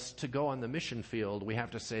tells us to go on the mission field, we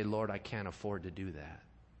have to say, Lord, I can't afford to do that.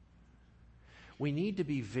 We need to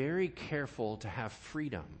be very careful to have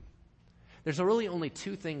freedom. There's really only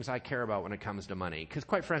two things I care about when it comes to money, because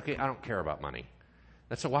quite frankly, I don't care about money.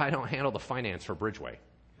 That's why I don't handle the finance for Bridgeway.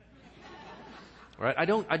 Right? I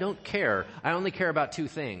don't care. I only care about two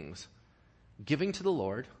things: giving to the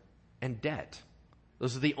Lord and debt.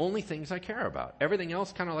 Those are the only things I care about. Everything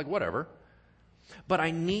else kind of like whatever. But I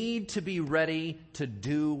need to be ready to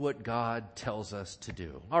do what God tells us to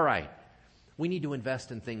do. All right. We need to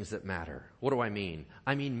invest in things that matter. What do I mean?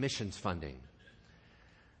 I mean missions funding.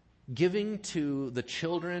 Giving to the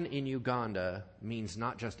children in Uganda means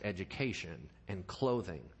not just education and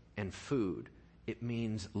clothing and food. It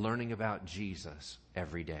means learning about Jesus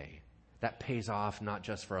every day. That pays off not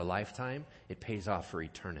just for a lifetime, it pays off for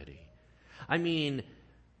eternity. I mean,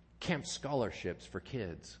 camp scholarships for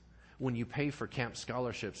kids. When you pay for camp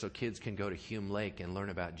scholarships so kids can go to Hume Lake and learn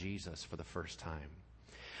about Jesus for the first time.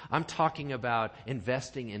 I'm talking about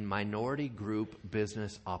investing in minority group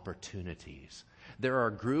business opportunities. There are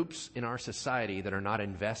groups in our society that are not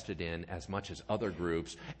invested in as much as other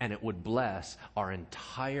groups, and it would bless our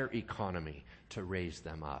entire economy to raise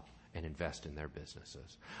them up and invest in their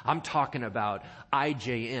businesses. I'm talking about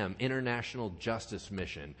IJM, International Justice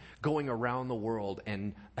Mission, going around the world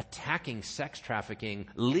and attacking sex trafficking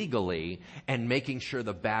legally and making sure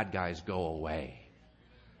the bad guys go away.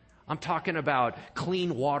 I'm talking about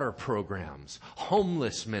clean water programs,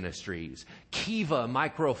 homeless ministries, Kiva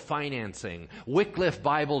microfinancing, Wycliffe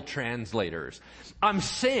Bible translators. I'm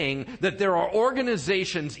saying that there are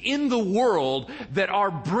organizations in the world that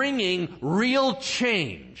are bringing real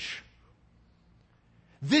change.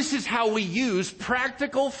 This is how we use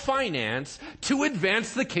practical finance to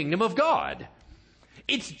advance the kingdom of God.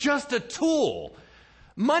 It's just a tool.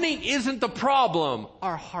 Money isn't the problem.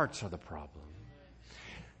 Our hearts are the problem.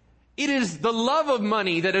 It is the love of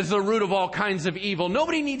money that is the root of all kinds of evil.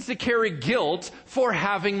 Nobody needs to carry guilt for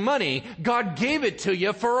having money. God gave it to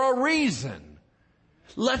you for a reason.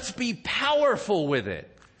 Let's be powerful with it.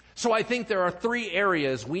 So I think there are 3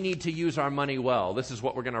 areas we need to use our money well. This is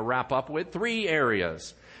what we're going to wrap up with. 3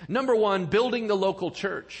 areas. Number 1, building the local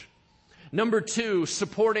church. Number 2,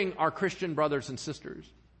 supporting our Christian brothers and sisters.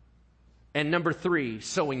 And number 3,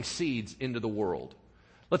 sowing seeds into the world.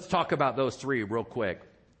 Let's talk about those 3 real quick.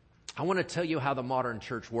 I want to tell you how the modern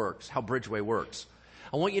church works, how Bridgeway works.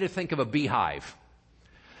 I want you to think of a beehive.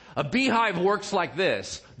 A beehive works like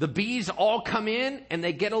this. The bees all come in and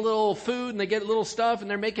they get a little food and they get a little stuff and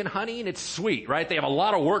they're making honey and it's sweet, right? They have a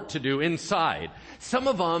lot of work to do inside. Some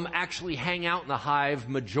of them actually hang out in the hive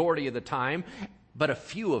majority of the time, but a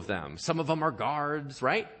few of them. Some of them are guards,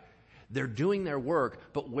 right? They're doing their work,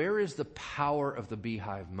 but where is the power of the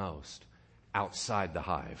beehive most? Outside the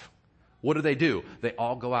hive. What do? They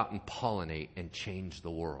all go out and pollinate and change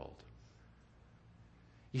the world.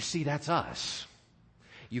 You see, that's us.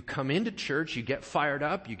 You come into church, you get fired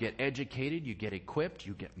up, you get educated, you get equipped,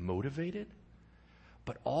 you get motivated.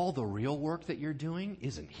 But all the real work that you're doing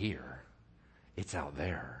isn't here. It's out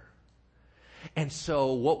there. And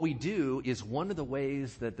so what we do is one of the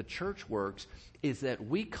ways that the church works is that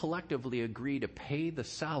we collectively agree to pay the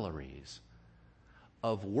salaries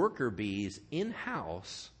of worker bees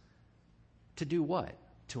in-house to do what?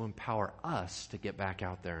 To empower us to get back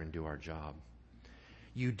out there and do our job.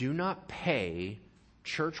 You do not pay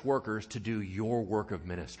church workers to do your work of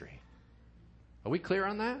ministry. Are we clear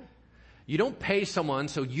on that? You don't pay someone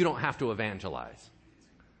so you don't have to evangelize.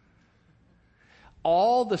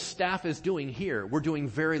 All the staff is doing here, we're doing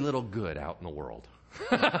very little good out in the world.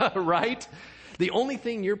 Right? The only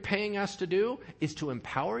thing you're paying us to do is to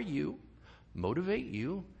empower you, motivate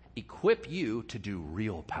you, equip you to do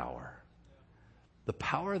real power. The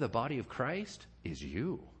power of the body of Christ is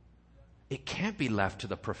you. It can't be left to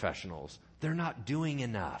the professionals. They're not doing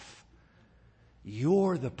enough.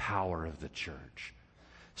 You're the power of the church.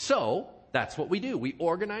 So, that's what we do. We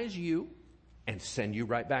organize you and send you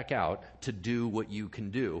right back out to do what you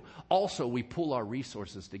can do. Also, we pull our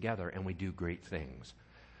resources together and we do great things.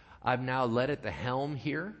 I've now led at the helm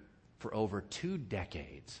here for over 2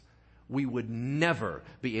 decades. we would never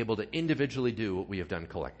be able to individually do what we have done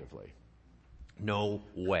collectively. No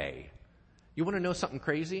way. You want to know something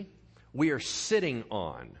crazy? We are sitting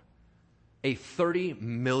on a $30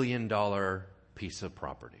 million piece of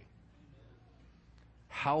property.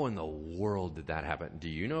 How in the world did that happen? Do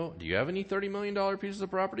you know? Do you have any $30 million pieces of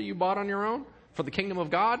property you bought on your own for the kingdom of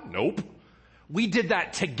God? Nope. We did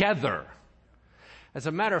that together. As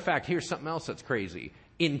a matter of fact, here's something else that's crazy.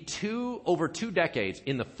 Over 2 decades,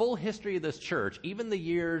 in the full history of this church, even the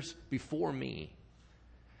years before me,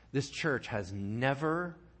 this church has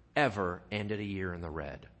never, ever ended a year in the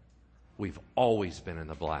red. We've always been in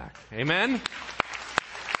the black. Amen?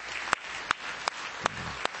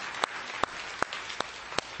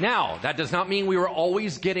 Now, that does not mean we were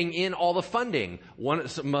always getting in all the funding.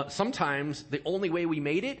 Sometimes the only way we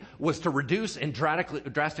made it was to reduce and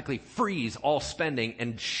drastically freeze all spending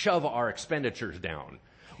and shove our expenditures down.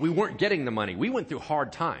 We weren't getting the money. We went through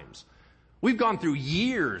hard times. We've gone through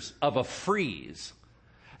years of a freeze.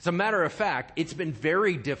 As a matter of fact, it's been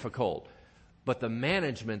very difficult. But the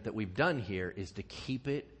management that we've done here is to keep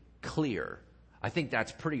it clear. I think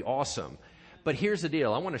that's pretty awesome. But here's the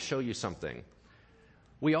deal. I want to show you something.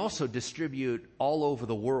 We also distribute all over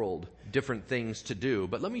the world different things to do.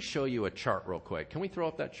 But let me show you a chart real quick. Can we throw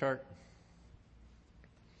up that chart?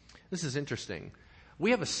 This is interesting.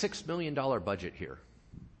 We have a $6 million budget here.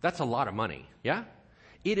 That's a lot of money, yeah?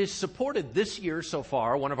 It is supported this year so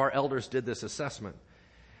far. One of our elders did this assessment.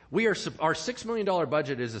 Our $6 million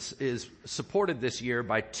budget is supported this year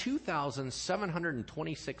by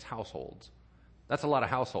 2,726 households. That's a lot of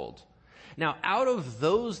households. Now, out of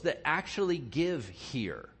those that actually give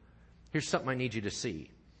here, here's something I need you to see.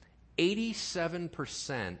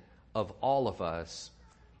 87% of all of us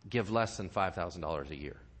give less than $5,000 a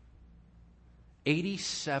year.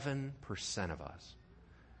 87% of us.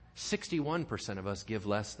 61% of us give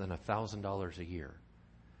less than $1,000 a year.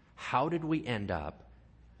 How did we end up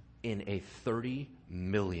in a $30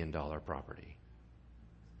 million property?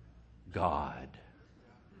 God.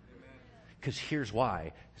 Because here's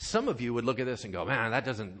why. Some of you would look at this and go, man, that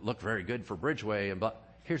doesn't look very good for Bridgeway. But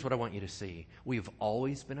here's what I want you to see. We've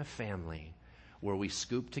always been a family where we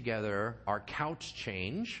scoop together our couch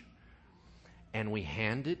change and we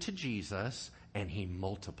hand it to Jesus and he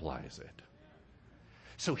multiplies it.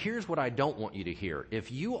 So here's what I don't want you to hear.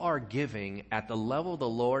 If you are giving at the level the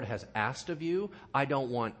Lord has asked of you, I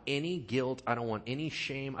don't want any guilt. I don't want any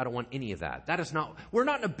shame. I don't want any of that. We're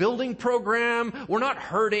not in a building program. We're not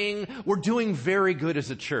hurting. We're doing very good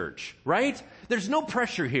as a church, right? There's no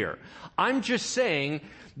pressure here. I'm just saying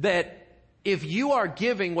that if you are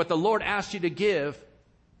giving what the Lord asked you to give,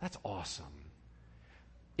 that's awesome.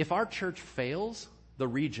 If our church fails, the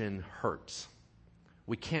region hurts.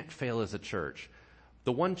 We can't fail as a church.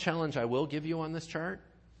 The one challenge I will give you on this chart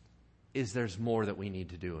is there's more that we need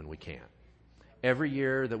to do and we can't. Every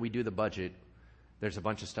year that we do the budget, there's a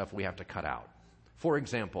bunch of stuff we have to cut out. For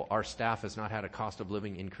example, our staff has not had a cost of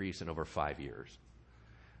living increase in over 5 years.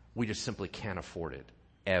 We just simply can't afford it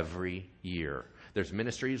every year. There's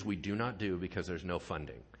ministries we do not do because there's no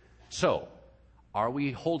funding. So, are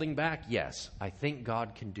we holding back? Yes. I think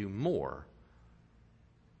God can do more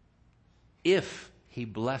if he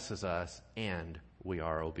blesses us and we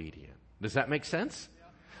are obedient. Does that make sense? Yeah.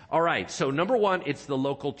 All right. So number one, it's the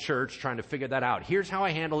local church trying to figure that out. Here's how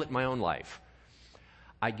I handle it in my own life.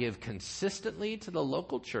 I give consistently to the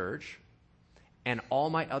local church and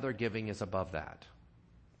all my other giving is above that.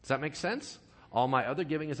 Does that make sense? All my other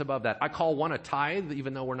giving is above that. I call one a tithe,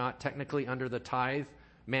 even though we're not technically under the tithe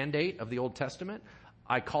mandate of the Old Testament.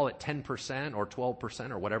 I call it 10% or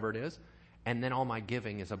 12% or whatever it is. And then all my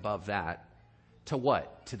giving is above that. To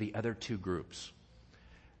what? To the other two groups.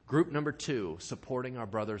 Group number 2, supporting our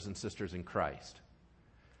brothers and sisters in Christ.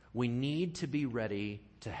 We need to be ready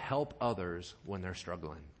to help others when they're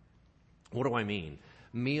struggling. What do I mean?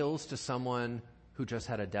 Meals to someone who just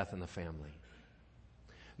had a death in the family.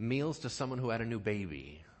 Meals to someone who had a new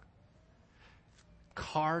baby.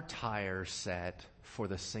 Car tire set for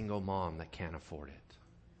the single mom that can't afford it.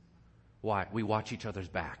 Why? We watch each other's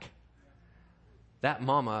back. That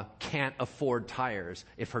mama can't afford tires.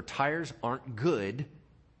 If her tires aren't good,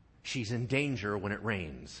 she's in danger when it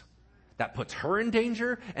rains. That puts her in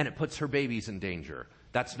danger and it puts her babies in danger.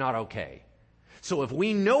 That's not okay. So if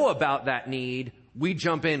we know about that need, we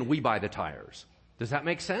jump in, we buy the tires. Does that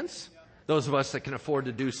make sense? Yeah. Those of us that can afford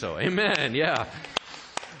to do so. Amen. Yeah.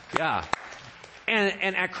 Yeah.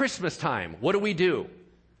 And at Christmas time, what do?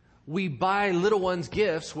 We buy little ones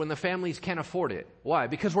gifts when the families can't afford it. Why?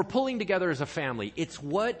 Because we're pulling together as a family. It's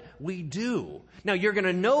what we do. Now, you're going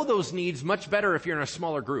to know those needs much better if you're in a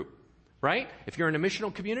smaller group, right? If you're in a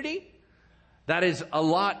missional community, That is a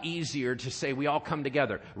lot easier to say we all come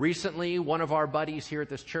together. Recently, one of our buddies here at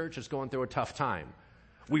this church is going through a tough time.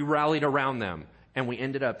 We rallied around them, and we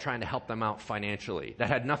ended up trying to help them out financially. That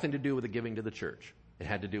had nothing to do with the giving to the church. It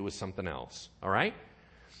had to do with something else, all right?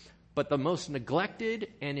 But the most neglected,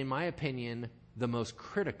 and in my opinion, the most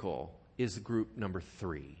critical, is group number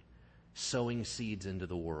 3, sowing seeds into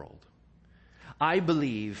the world. I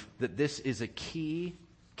believe that this is a key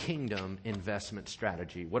kingdom investment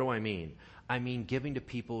strategy. What do I mean? I mean giving to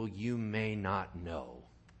people you may not know,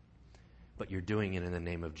 but you're doing it in the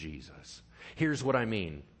name of Jesus. Here's what I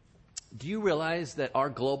mean. Do you realize that our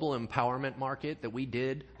global empowerment market that we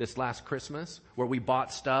did this last Christmas, where we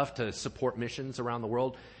bought stuff to support missions around the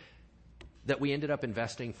world, that we ended up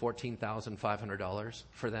investing $14,500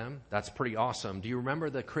 for them? That's pretty awesome. Do you remember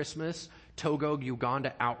the Christmas Togo,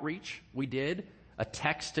 Uganda outreach we did? A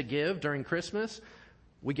text to give during Christmas?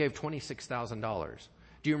 We gave $26,000.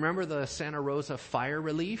 Do you remember the Santa Rosa fire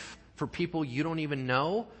relief for people you don't even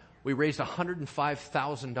know? We raised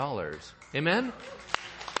 $105,000. Amen?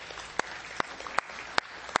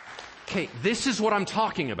 Okay, this is what I'm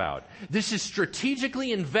talking about. This is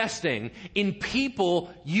strategically investing in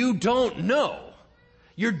people you don't know.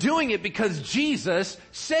 You're doing it because Jesus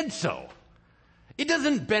said so. It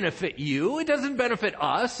doesn't benefit you. It doesn't benefit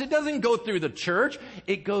us. It doesn't go through the church.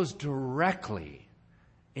 It goes directly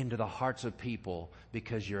into the hearts of people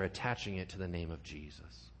because you're attaching it to the name of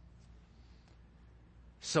Jesus.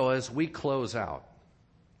 So as we close out,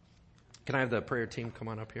 can I have the prayer team come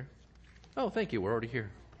on up here? Oh, thank you. We're already here.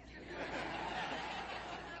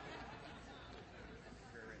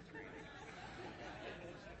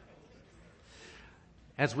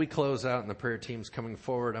 As we close out and the prayer team's coming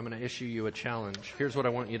forward, I'm going to issue you a challenge. Here's what I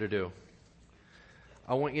want you to do.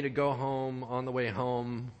 I want you to go home. On the way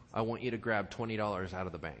home, I want you to grab $20 out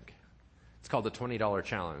of the bank. It's called the $20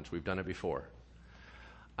 challenge. We've done it before.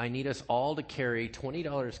 I need us all to carry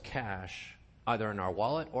 $20 cash either in our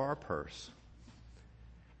wallet or our purse.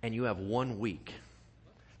 And you have 1 week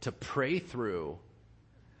to pray through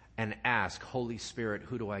and ask, Holy Spirit,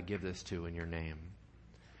 who do I give this to in your name?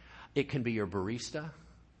 It can be your barista.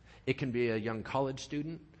 It can be a young college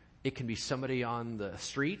student. It can be somebody on the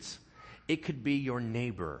streets. It could be your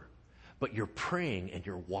neighbor. But you're praying and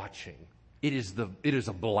you're watching. It is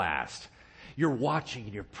a blast. You're watching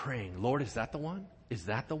and you're praying. Lord, is that the one? Is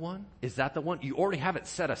that the one? Is that the one? You already have it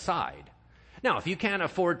set aside. Now, if you can't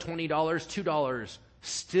afford $20, $2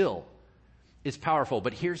 still is powerful.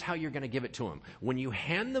 But here's how you're going to give it to them. When you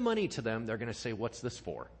hand the money to them, they're going to say, what's this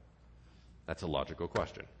for? That's a logical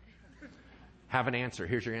question. Have an answer.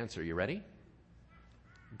 Here's your answer. You ready?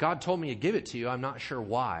 God told me to give it to you. I'm not sure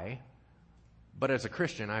why. But as a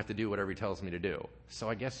Christian, I have to do whatever he tells me to do. So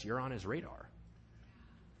I guess you're on his radar.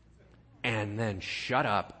 And then shut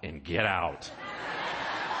up and get out.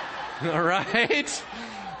 All right?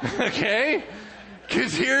 Okay?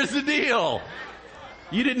 Because here's the deal.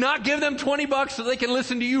 You did not give them $20 so they can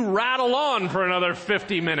listen to you rattle on for another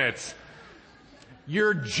 50 minutes.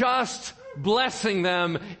 You're just blessing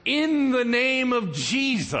them in the name of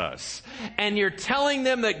Jesus. And you're telling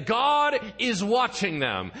them that God is watching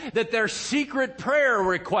them, that their secret prayer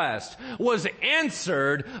request was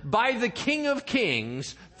answered by the King of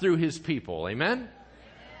Kings through his people. Amen?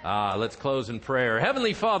 Let's close in prayer.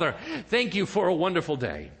 Heavenly Father, thank you for a wonderful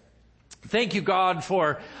day. Thank you, God,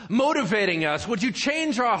 for motivating us. Would you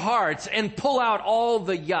change our hearts and pull out all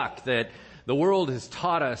the yuck that the world has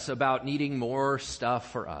taught us about needing more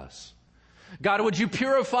stuff for us? God, would you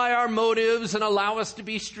purify our motives and allow us to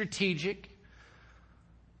be strategic?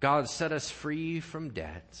 God, set us free from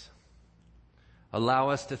debt. Allow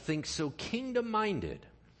us to think so kingdom-minded,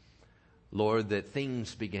 Lord, that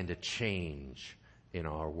things begin to change in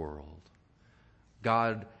our world.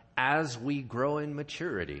 God, as we grow in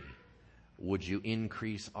maturity, would you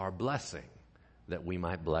increase our blessing that we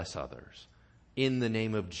might bless others? In the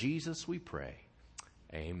name of Jesus we pray.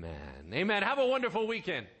 Amen. Amen. Have a wonderful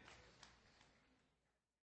weekend.